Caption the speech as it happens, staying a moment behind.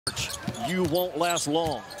You won't last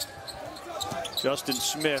long. Justin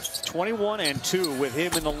Smith, 21-2 with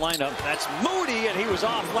him in the lineup. That's Moody, and he was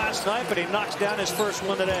off last night, but he knocks down his first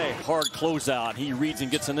one today. Hard closeout. He reads and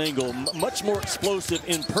gets an angle. Much more explosive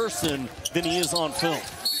in person than he is on film.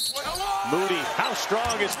 Moody, how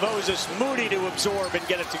strong is Moses Moody to absorb and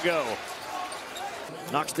get it to go?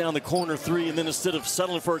 Knocks down the corner three, and then instead of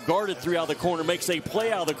settling for a guarded three out of the corner, makes a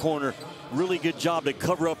play out of the corner. Really good job to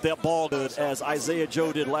cover up that ball, as Isaiah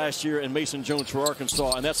Joe did last year and Mason Jones for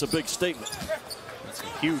Arkansas, and that's a big statement. That's a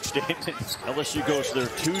huge statement. LSU goes to their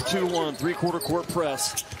 2-2-1 three-quarter court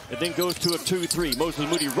press. It then goes to a 2-3. Moses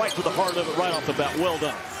Moody right to the heart of it right off the bat. Well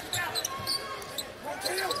done.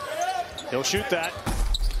 He'll shoot that.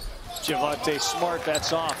 Javonte Smart,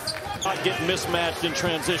 that's off. Not getting mismatched in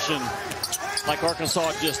transition like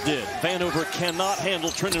Arkansas just did. Vanover cannot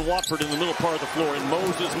handle Trendon Watford in the middle part of the floor, and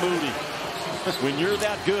Moses Moody. When you're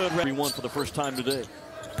that good, we won for the first time today.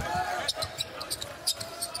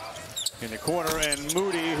 In the corner, and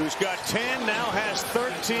Moody, who's got 10, now has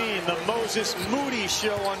 13. The Moses Moody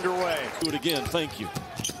show underway. Do it again, thank you.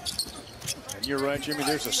 And you're right, Jimmy,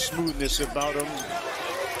 there's a smoothness about him.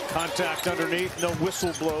 Contact underneath, no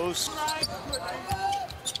whistle blows.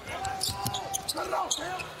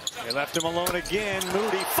 They left him alone again.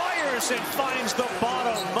 Moody fires and finds the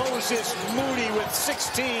bottom. Moses Moody with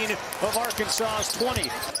 16 of Arkansas's 20.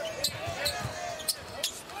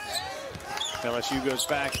 LSU goes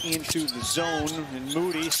back into the zone, and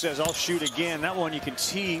Moody says, I'll shoot again. That one you can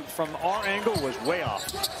see from our angle was way off.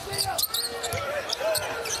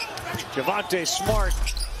 Javonte Smart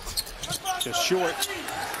just short.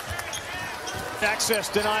 Access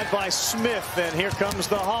denied by Smith, and here comes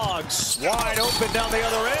the Hogs. Wide open down the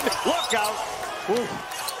other end. Look out. Ooh.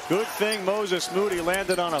 Good thing Moses Moody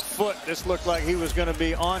landed on a foot. This looked like he was going to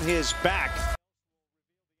be on his back.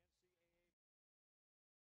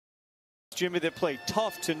 Jimmy, that play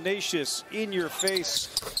tough, tenacious, in your face,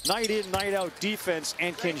 night in, night out defense,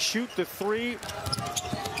 and can shoot the three.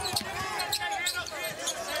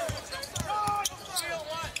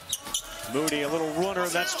 Moody, a little runner,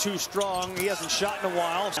 that's too strong. He hasn't shot in a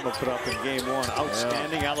while. Alabama put up in game one.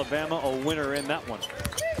 Outstanding. Yeah. Alabama a winner in that one.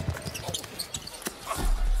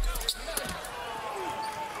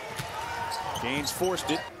 Gaines forced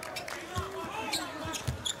it.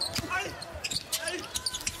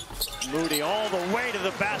 Moody all the way to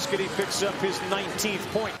the basket. He picks up his 19th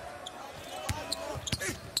point.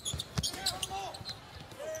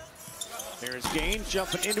 There's Gaines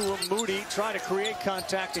jumping into him. Moody trying to create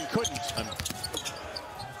contact and couldn't.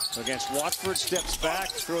 Against Watford, steps back,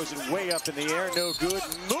 throws it way up in the air, no good.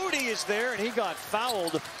 Moody is there, and he got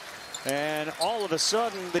fouled. And all of a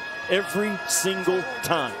sudden, every single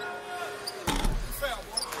time.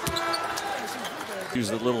 Use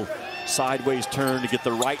a little sideways turn to get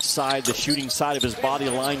the right side, the shooting side of his body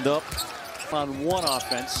lined up. On one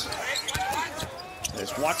offense.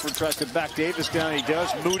 As Watford tries to back Davis down, he does.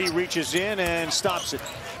 Moody reaches in and stops it.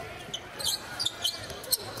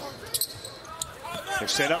 They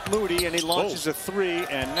set up Moody, and he launches a three,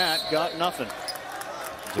 and that got nothing.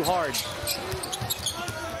 Too hard.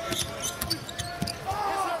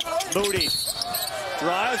 Moody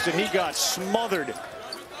drives, and he got smothered.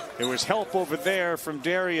 There was help over there from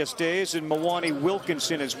Darius Days and Mwani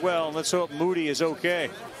Wilkinson as well. Let's hope Moody is okay.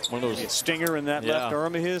 One of those stinger in that left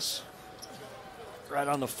arm of his. Right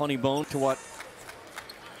on the funny bone to what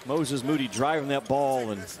Moses Moody driving that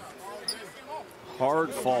ball, and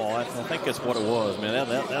hard fall. I think that's what it was, man.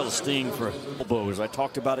 That'll sting for elbows. I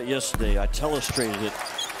talked about it yesterday. I telestrated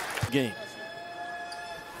it. Game.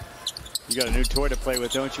 You got a new toy to play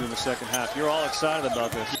with, don't you, in the second half? You're all excited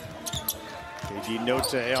about this. KG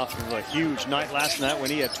Note off of a huge night last night when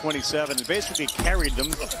he had 27 and basically carried them.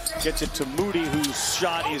 Gets it to Moody, whose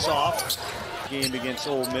shot is off. Game against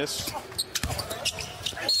Ole Miss.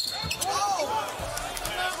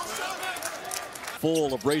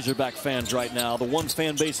 Full of Razorback fans right now. The one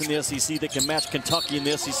fan base in the SEC that can match Kentucky in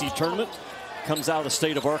the SEC tournament comes out of the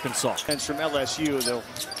state of Arkansas. And from LSU, they'll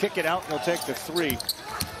kick it out and they'll take the three.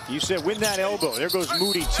 You said win that elbow. There goes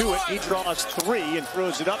Moody to it. He draws three and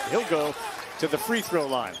throws it up. He'll go to the free throw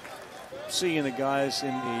line. Seeing the guys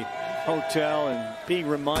in the hotel and being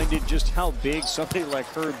reminded just how big somebody like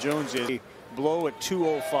Herb Jones is. Blow at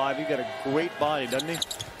 205. He got a great body, doesn't he?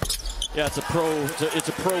 Yeah, it's a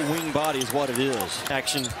pro wing body is what it is.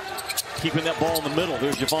 Action, keeping that ball in the middle.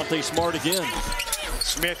 There's Javonte Smart again.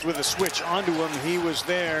 Smith with a switch onto him. He was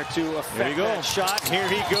there to affect that shot. Here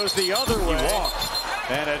he goes the other way. He walked.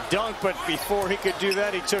 And a dunk, but before he could do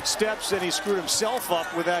that, he took steps and he screwed himself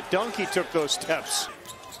up with that dunk. He took those steps.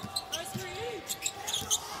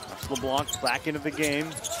 LeBlanc back into the game.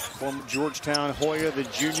 From Georgetown Hoya, the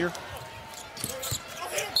junior.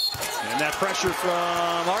 And that pressure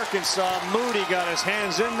from Arkansas. Moody got his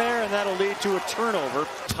hands in there, and that'll lead to a turnover.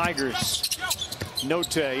 Tigers.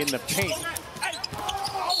 Note in the paint.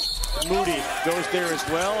 Moody goes there as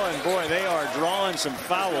well, and boy, they are drawing some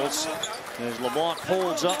fouls as LeBlanc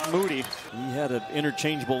holds up Moody. He had an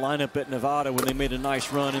interchangeable lineup at Nevada when they made a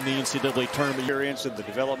nice run in the NCAA tournament. Experience at the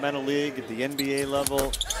developmental league, at the NBA level.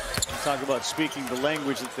 We talk about speaking the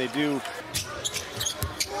language that they do.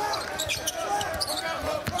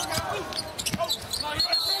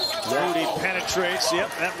 Moody penetrates. Yep,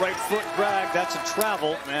 that right foot drag. That's a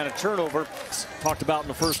travel and a turnover. Talked about in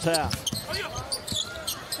the first half.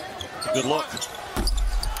 Good look.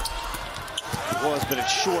 It was, but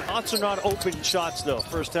it's short. Shots are not open shots, though.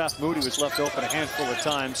 First half, Moody was left open a handful of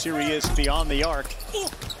times. Here he is beyond the arc,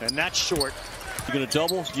 and that's short. You're going to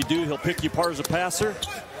double? You do. He'll pick you apart as a passer.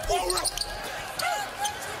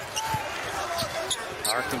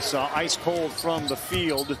 Arkansas ice cold from the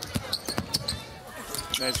field.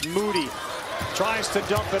 As Moody tries to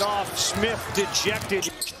dump it off, Smith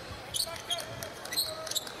dejected.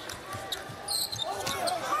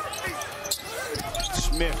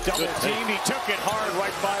 Smith double teamed. He took it hard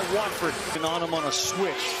right by Watford. And on him on a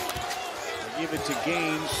switch. They give it to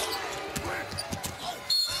Gaines.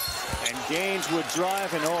 And Gaines would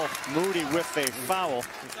drive, and Moody with a foul.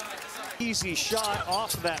 Easy shot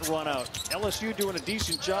off that run out. LSU doing a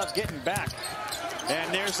decent job getting back.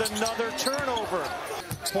 And there's another turnover.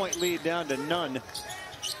 Point lead down to none.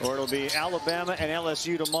 Or it'll be Alabama and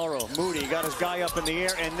LSU tomorrow. Moody got his guy up in the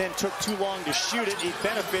air and then took too long to shoot it. He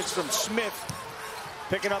benefits from Smith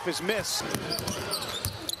picking up his miss.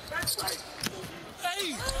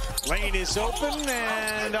 Lane is open,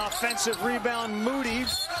 and offensive rebound. Moody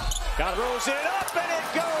throws it up, and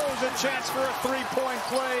it goes. A chance for a three-point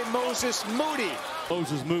play. Moses Moody.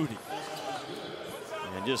 Moses Moody.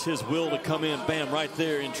 And just his will to come in, bam, right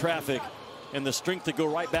there in traffic, and the strength to go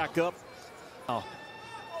right back up. Oh,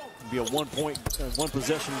 it'd be a one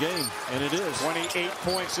possession game, and it is. 28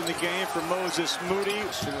 points in the game for Moses Moody.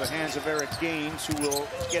 To the hands of Eric Gaines, who will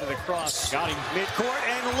get it across. Got him midcourt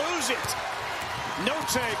and lose it. Note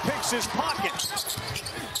picks his pocket.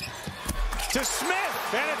 To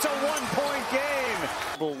Smith, and it's a one-point game.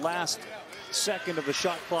 The last second of the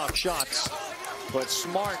shot clock shots. But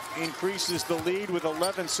Smart increases the lead with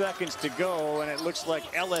 11 seconds to go, and it looks like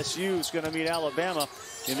LSU is going to meet Alabama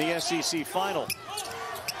in the SEC final.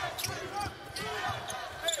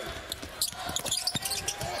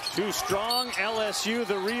 Too strong. LSU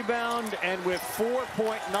the rebound, and with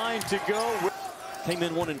 4.9 to go. Came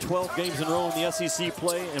in 1-12 games in a row in the SEC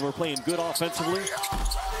play, and we're playing good offensively.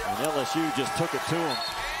 And LSU just took it to them.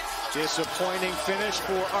 Disappointing finish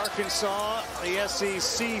for Arkansas. The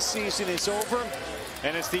SEC season is over,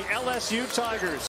 and it's the LSU Tigers